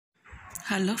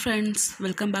Hello friends,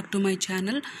 welcome back to my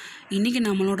channel. இன்றைக்கி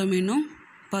நம்மளோட menu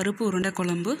பருப்பு உருண்டை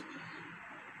குழம்பு.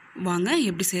 வாங்க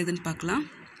எப்படி செய்யுதுன்னு பார்க்கலாம்.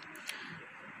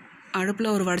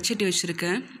 அடுப்பில் ஒரு வடச்சட்டி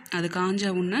வச்சுருக்கேன். அது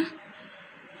காஞ்ச உடனே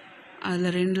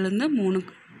அதில் 2லேருந்து 3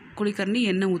 குழிக்கரண்டி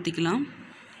எண்ணெய் ஊற்றிக்கலாம்.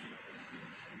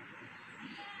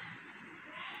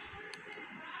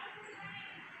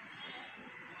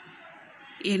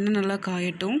 எண்ணெய் நல்லா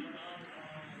காயட்டும்.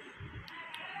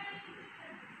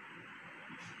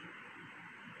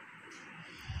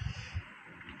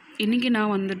 இன்றைக்கி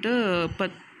நான் வந்துட்டு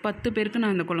 10 பேருக்கு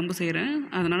நான் இந்த குழம்பு செய்கிறேன்.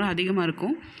 அதனால் அதிகமாக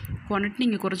இருக்கும். குவான்டிட்டி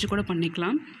நீங்கள் குறைச்சி கூட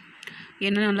பண்ணிக்கலாம்.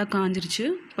 எண்ணெய் நல்லா காஞ்சிருச்சு.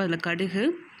 இப்போ அதில் கடுகு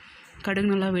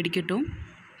நல்லா வெடிக்கட்டும்.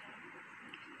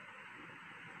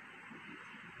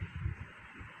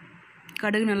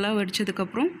 கடுகு நல்லா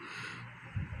வெடித்ததுக்கப்புறம்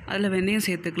அதில் வெந்தயம்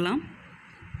சேர்த்துக்கலாம்.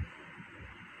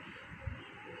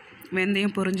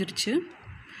 வெந்தயம் பொரிஞ்சிருச்சு.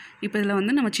 இப்போ இதில்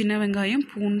வந்து நம்ம சின்ன வெங்காயம்,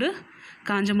 பூண்டு,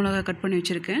 காஞ்ச மிளகாய் கட் பண்ணி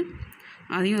வச்சுருக்கேன்.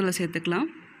 அதையும் இதில் சேர்த்துக்கலாம்.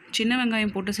 சின்ன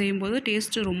வெங்காயம் போட்டு செய்யும்போது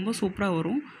டேஸ்ட்டு ரொம்ப சூப்பராக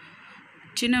வரும்.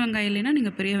 சின்ன வெங்காயம் இல்லைன்னா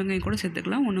நீங்கள் பெரிய வெங்காயம் கூட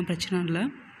சேர்த்துக்கலாம், ஒன்றும் பிரச்சனை இல்லை.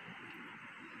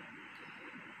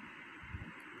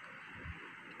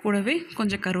 கூடவே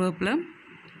கொஞ்சம் கருவேப்பிலை,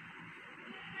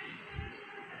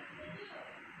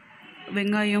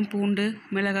 வெங்காயம், பூண்டு,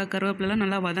 மிளகாய், கருவேப்பிலெலாம்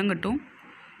நல்லா வதங்கட்டும்.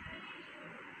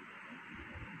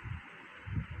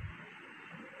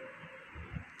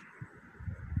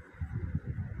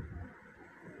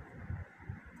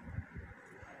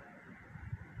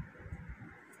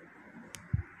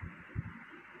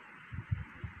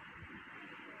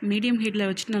 மீடியம் ஹீட்டில்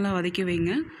வச்சுட்டு நல்லா வதக்கி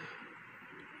வைங்க.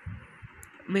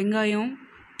 வெங்காயம்,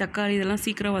 தக்காளி இதெல்லாம்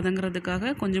சீக்கிரம்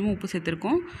வதங்குறதுக்காக கொஞ்சமாக உப்பு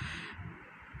சேர்த்துருக்கோம்.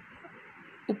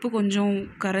 உப்பு கொஞ்சம்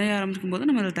கரைய ஆரம்பிக்கும் போது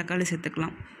நம்ம அதில் தக்காளி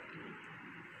சேர்த்துக்கலாம்.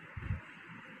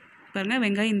 பாருங்கள்,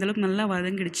 வெங்காயம் இந்தளவுக்கு நல்லா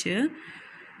வதங்கிடுச்சு.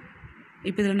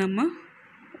 இப்போ இதில் நம்ம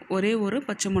ஒரே ஒரு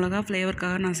பச்சை மிளகா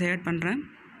ஃப்ளேவருக்காக நான் ஆட் பண்ணுறேன்.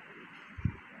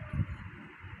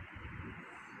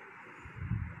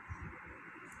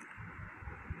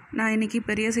 நான் இன்றைக்கி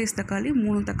பெரிய சைஸ் தக்காளி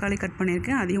 3 தக்காளி கட்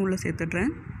பண்ணியிருக்கேன். அதையும் உள்ளே சேர்த்துட்றேன்.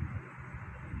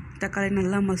 தக்காளி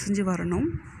நல்லா மசிஞ்சு வரணும்.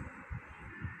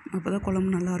 அப்போ தான்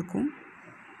குழம்பு நல்லாயிருக்கும்.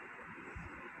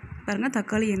 பாருங்கள்,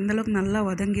 தக்காளி எந்தளவுக்கு நல்லா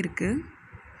வதங்கியிருக்கு.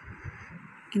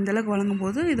 இந்தளவுக்கு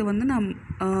வதங்கும்போது இது வந்து நான்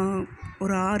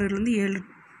ஒரு 6லேருந்து 7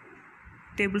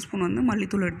 டேபிள் ஸ்பூன் வந்து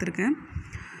மல்லித்தூள் எடுத்திருக்கேன்.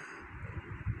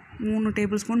 3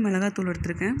 டேபிள் ஸ்பூன் மிளகாத்தூள்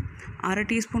எடுத்திருக்கேன். 1/2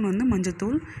 டீஸ்பூன் வந்து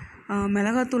மஞ்சத்தூள்.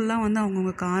 மிளகாத்தூள்லாம் வந்து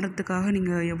அவங்கவுங்க காரத்துக்காக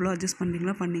நீங்கள் எவ்வளோ அட்ஜஸ்ட்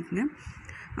பண்ணுறீங்களோ பண்ணிக்கங்க.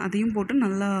 அதையும் போட்டு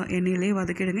நல்லா எண்ணெயிலே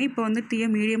வதக்கிடுங்க. இப்போ வந்து தீயை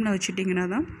மீடியமில் வச்சுட்டிங்கன்னா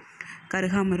தான்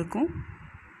கருகாமல் இருக்கும்.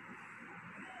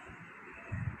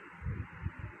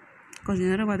 கொஞ்சம்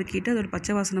நேரம் வதக்கிட்டு அதோட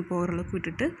பச்சை வாசனை போகிற அளவுக்கு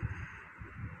விட்டுட்டு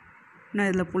நான்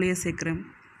இதில் புளியை சேர்க்குறேன்.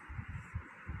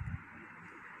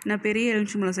 நான் பெரிய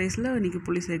எலுமிச்சம்பழம் சைஸில் இன்றைக்கி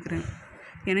புளி சேர்க்குறேன்.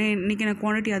 ஏன்னா இன்றைக்கி நான்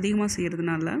குவான்டிட்டி அதிகமாக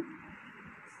செய்கிறதுனால.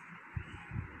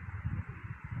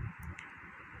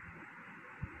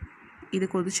 இது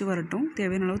கொதித்து வரட்டும்.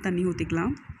 தேவையான அளவு தண்ணி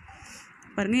ஊற்றிக்கலாம்.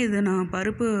 பாருங்கள், இது நான்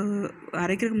பருப்பு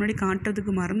அரைக்கிறதுக்கு முன்னாடி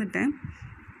காட்டுறதுக்கு மறந்துட்டேன்.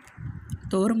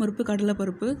 துவரம் பருப்பு, கடலை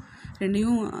பருப்பு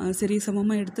 2யும் சரி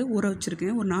சமமாக எடுத்து ஊற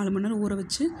வச்சுருக்கேன். ஒரு 4 மணி நேரம் ஊற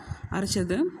வச்சு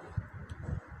அரைச்சது.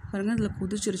 பாருங்கள், இதில்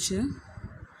கொதிச்சிருச்சு.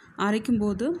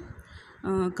 அரைக்கும்போது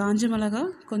காஞ்ச மிளகா,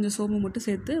 கொஞ்சம் சோம்பு மட்டும்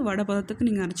சேர்த்து வடை பதத்துக்கு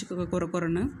நீங்கள் அரைச்சிக்க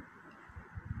குறைன்னு.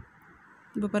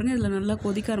 இப்போ பாருங்கள், இதில் நல்லா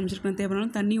கொதிக்க ஆரம்பிச்சிருக்கேன்.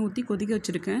 தேவையான தண்ணி ஊற்றி கொதிக்க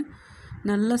வச்சுருக்கேன்.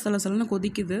 நல்லா சலசலன்னு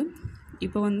கொதிக்குது.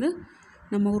 இப்போ வந்து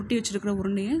நம்ம உருட்டி வச்சுருக்கிற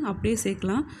உருண்டையை அப்படியே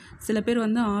சேர்க்கலாம். சில பேர்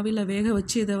வந்து ஆவியில் வேக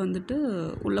வச்சு இதை வந்துட்டு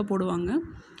உள்ளே போடுவாங்க.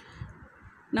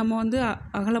 நம்ம வந்து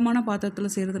அகலமான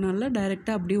பாத்திரத்தில் செய்கிறதுனால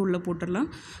டைரெக்டாக அப்படியே உள்ளே போட்டுடலாம்.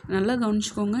 நல்லா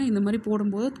கவனிச்சிக்கோங்க, இந்த மாதிரி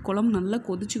போடும்போது குழம்பு நல்லா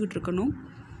கொதிச்சுக்கிட்டு இருக்கணும்.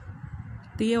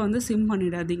 தீயை வந்து சிம்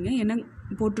பண்ணிடாதீங்க. ஏன்னா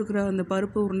போட்டிருக்கிற அந்த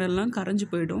பருப்பு உருண்டெல்லாம் கரைஞ்சி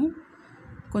போயிடும்.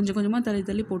 கொஞ்சம் கொஞ்சமாக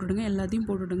தள்ளி போட்டுடுங்க. எல்லாத்தையும்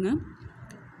போட்டுடுங்க.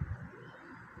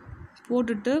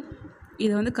 போட்டுட்டு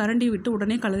இதை வந்து கரண்டி விட்டு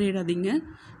உடனே கலரிடாதீங்க.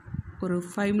 ஒரு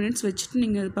 5 மினிட்ஸ் வச்சுட்டு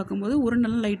நீங்கள் இது பார்க்கும்போது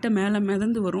உருண்டெல்லாம் லைட்டாக மேலே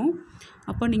மிதந்து வரும்.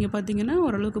 அப்போ நீங்கள் பார்த்தீங்கன்னா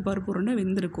ஓரளவுக்கு பருப்பு உருண்டை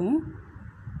வெந்திருக்கும்.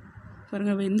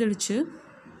 பாருங்கள், வெந்துடுச்சு.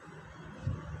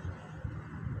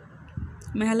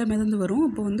 மேலே மிதந்து வரும்.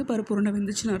 அப்போ வந்து பருப்பு உருண்டை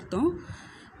வெந்துச்சுன்னு அர்த்தம்.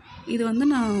 இது வந்து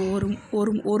நான்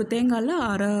ஒரு தேங்காயில்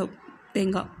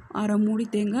அரை மூடி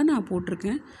தேங்காய் நான்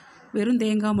போட்டிருக்கேன். வெறும்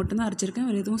தேங்காய் மட்டும்தான் அரைச்சிருக்கேன்.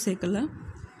 வேறு எதுவும் சேர்க்கலை.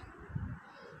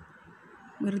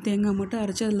 வெறும் தேங்காய் மட்டும்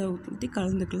அரைச்சி அதில் ஊற்றி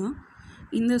கலந்துக்கலாம்.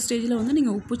 இந்த ஸ்டேஜில் வந்து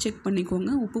நீங்கள் உப்பு செக்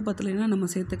பண்ணிக்கோங்க. உப்பு பத்தலைன்னா நம்ம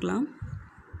சேர்த்துக்கலாம்.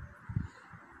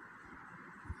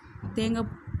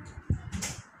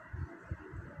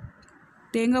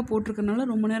 தேங்காய் போட்டிருக்கனால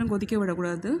ரொம்ப நேரம் கொதிக்க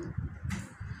விடக்கூடாது.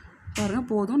 பாருங்கள்,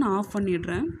 போதும். நான் ஆஃப்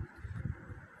பண்ணிடுறேன்.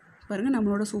 பாருங்கள்,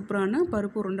 நம்மளோட சூப்பரான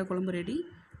பருப்பு உருண்டை குழம்பு ரெடி.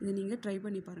 இதை நீங்கள் ட்ரை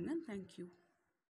பண்ணி பாருங்கள். தேங்க்யூ.